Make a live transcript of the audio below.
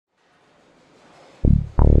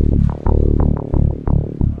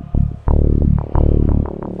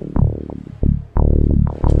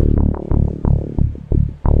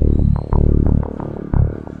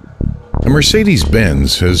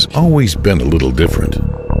Mercedes-Benz has always been a little different.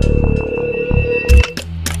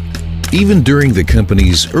 Even during the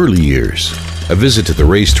company's early years, a visit to the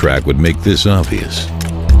racetrack would make this obvious.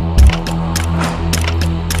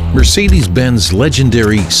 Mercedes-Benz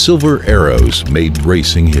legendary silver arrows made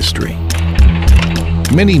racing history.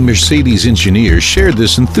 Many Mercedes engineers shared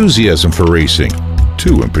this enthusiasm for racing,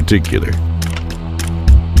 two in particular.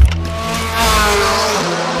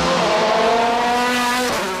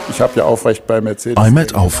 I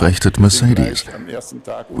met Aufrecht at Mercedes.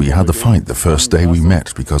 We had the fight the first day we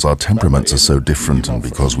met because our temperaments are so different and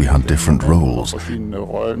because we had different roles.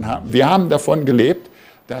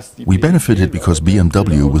 We benefited because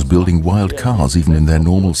BMW was building wild cars even in their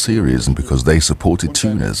normal series and because they supported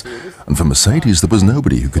tuners. And for Mercedes, there was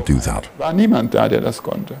nobody who could do that.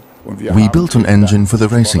 We built an engine for the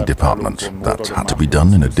racing department. That had to be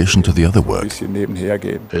done in addition to the other work.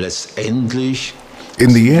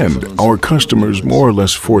 In the end, our customers more or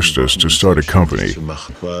less forced us to start a company.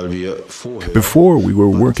 Before, we were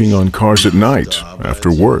working on cars at night, after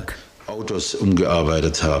work. But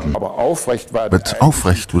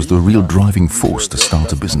Aufrecht was the real driving force to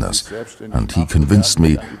start a business, and he convinced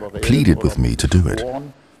me, pleaded with me to do it.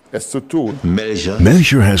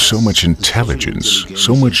 Melchior has so much intelligence,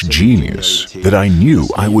 so much genius, that I knew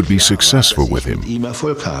I would be successful with him.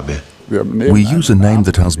 We use a name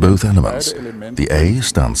that has both elements. The A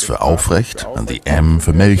stands for Aufrecht, and the M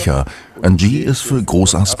for Melchior, and G is for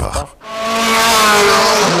Groß Asbach.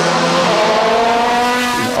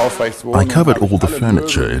 I covered all the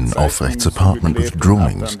furniture in Aufrecht's apartment with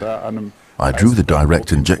drawings. I drew the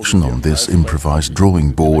direct injection on this improvised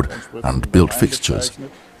drawing board and built fixtures.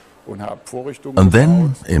 And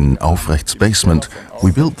then, in Aufrecht's basement,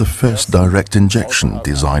 we built the first direct injection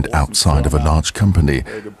designed outside of a large company,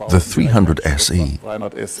 the 300 SE.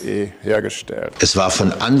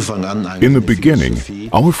 In the beginning,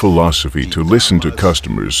 our philosophy to listen to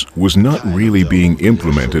customers was not really being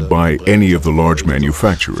implemented by any of the large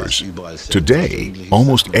manufacturers. Today,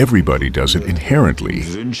 almost everybody does it inherently.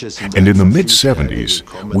 And in the mid-70s,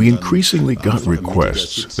 we increasingly got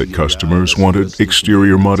requests that customers wanted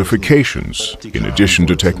exterior modifications in addition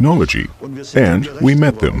to technology, and we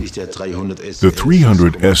met them. The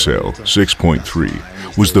 300 SL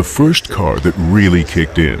 6.3 was the first car that really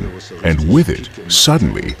kicked in, and with it,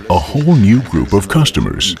 suddenly, a whole new group of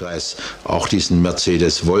customers.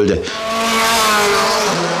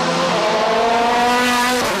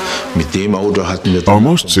 Our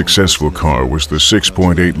most successful car was the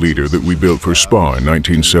 6.8-liter that we built for Spa in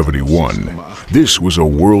 1971. This was a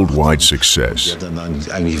worldwide success.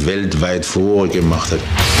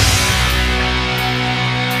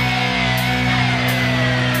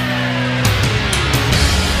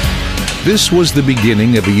 This was the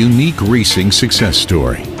beginning of a unique racing success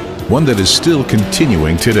story, one that is still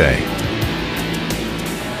continuing today.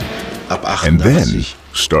 And then,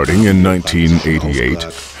 starting in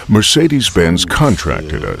 1988, Mercedes-Benz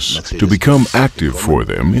contracted us to become active for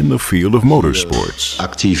them in the field of motorsports.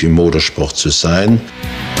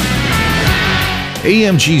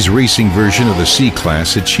 AMG's racing version of the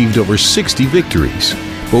C-Class achieved over 60 victories,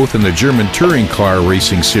 both in the German touring car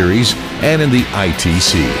racing series and in the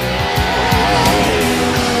ITC.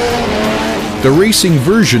 The racing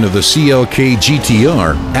version of the CLK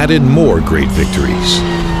GTR added more great victories.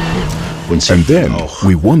 And then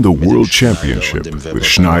we won the World Championship with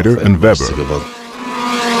Schneider and Weber.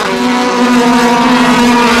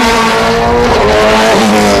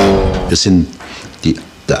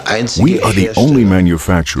 We are the only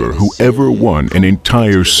manufacturer who ever won an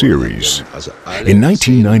entire series. In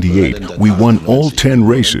 1998, we won all 10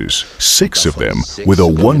 races, 6 of them with a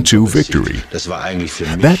 1-2 victory.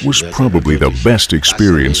 That was probably the best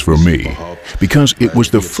experience for me, because it was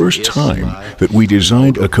the first time that we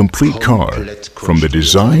designed a complete car, from the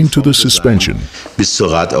design to the suspension.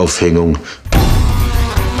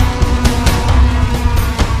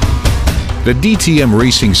 The DTM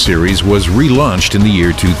Racing Series was relaunched in the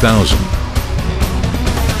year 2000.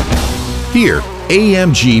 Here,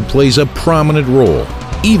 AMG plays a prominent role,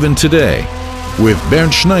 even today, with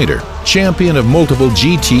Bernd Schneider, champion of multiple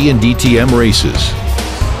GT and DTM races,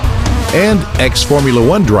 and ex-Formula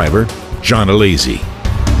One driver John Alesi.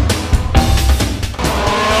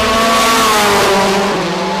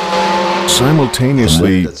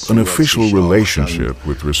 Simultaneously, an official relationship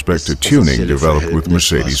with respect to tuning developed with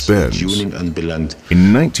Mercedes-Benz. In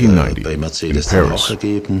 1990, in Paris,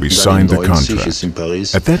 we signed the contract.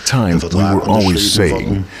 At that time, we were always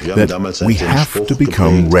saying that we have to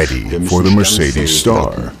become ready for the Mercedes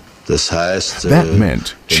star. That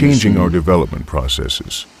meant changing our development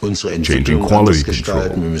processes, changing quality control,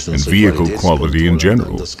 and vehicle quality in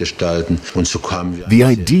general. The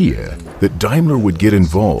idea that Daimler would get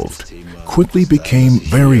involved quickly became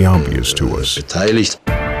very obvious to us.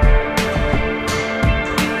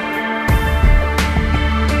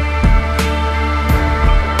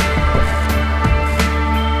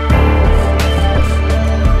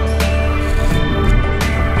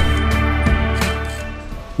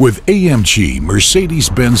 With AMG,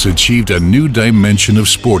 Mercedes-Benz achieved a new dimension of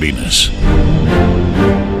sportiness.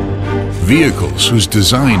 Vehicles whose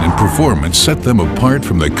design and performance set them apart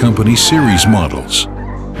from the company's series models,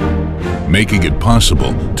 making it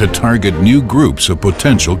possible to target new groups of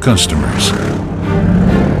potential customers.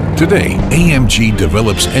 Today, AMG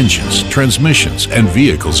develops engines, transmissions, and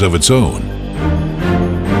vehicles of its own.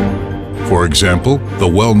 For example, the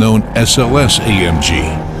well-known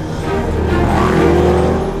SLS-AMG.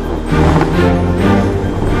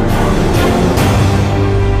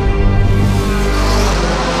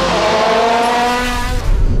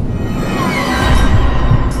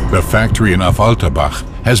 The factory in Affalterbach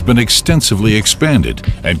has been extensively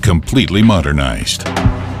expanded and completely modernized.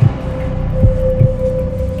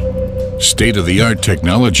 State-of-the-art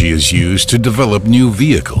technology is used to develop new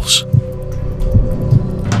vehicles.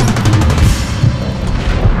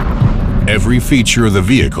 Every feature of the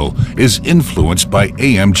vehicle is influenced by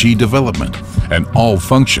AMG development, and all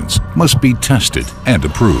functions must be tested and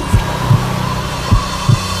approved.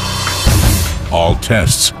 All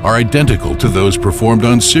tests are identical to those performed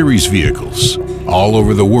on series vehicles. All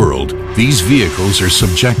over the world, these vehicles are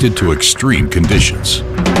subjected to extreme conditions.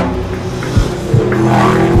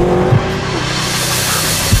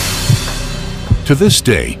 To this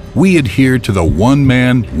day, we adhere to the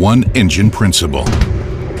one-man, one-engine principle.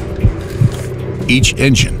 Each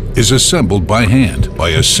engine is assembled by hand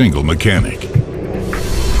by a single mechanic.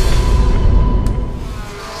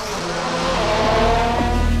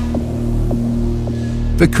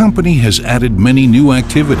 The company has added many new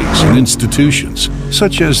activities and institutions,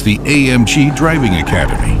 such as the AMG Driving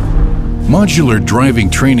Academy. Modular driving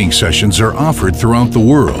training sessions are offered throughout the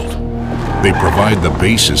world. They provide the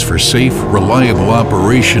basis for safe, reliable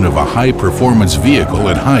operation of a high-performance vehicle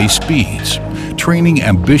at high speeds, training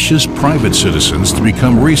ambitious private citizens to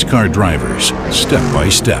become race car drivers, step by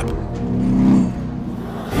step.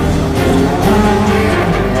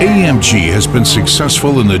 AMG has been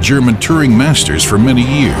successful in the German Touring Masters for many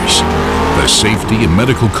years. The safety and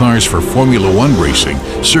medical cars for Formula One racing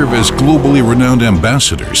serve as globally renowned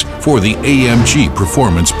ambassadors for the AMG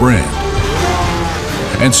performance brand.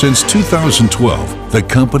 And since 2012, the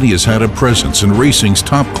company has had a presence in racing's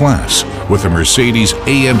top class with the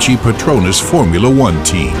Mercedes-AMG Petronas Formula One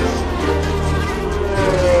team.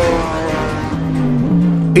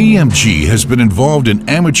 AMG has been involved in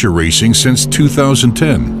amateur racing since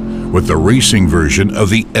 2010 with the racing version of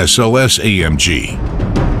the SLS-AMG.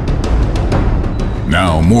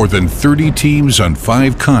 Now, more than 30 teams on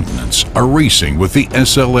 5 continents are racing with the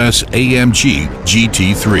SLS-AMG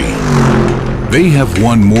GT3. They have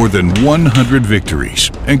won more than 100 victories,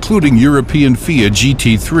 including European FIA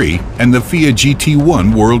GT3 and the FIA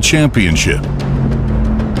GT1 World Championship.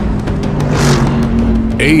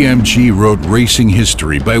 AMG wrote racing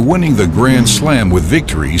history by winning the Grand Slam with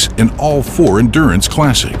victories in all 4 endurance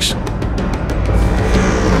classics.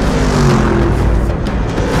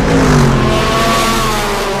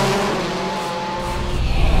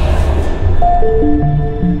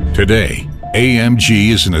 Today, AMG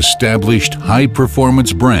is an established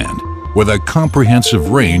high-performance brand with a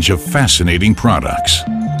comprehensive range of fascinating products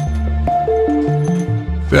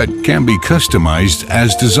that can be customized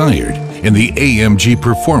as desired in the AMG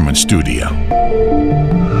Performance Studio.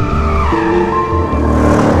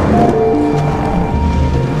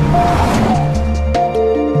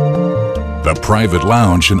 The private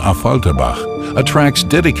lounge in Affalterbach attracts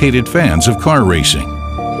dedicated fans of car racing.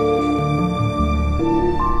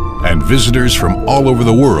 And visitors from all over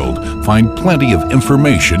the world find plenty of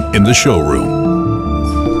information in the showroom.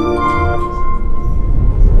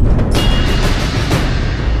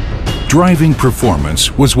 Driving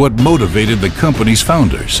performance was what motivated the company's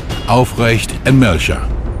founders, Aufrecht and Melcher.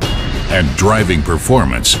 And driving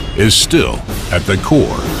performance is still at the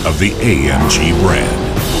core of the AMG brand.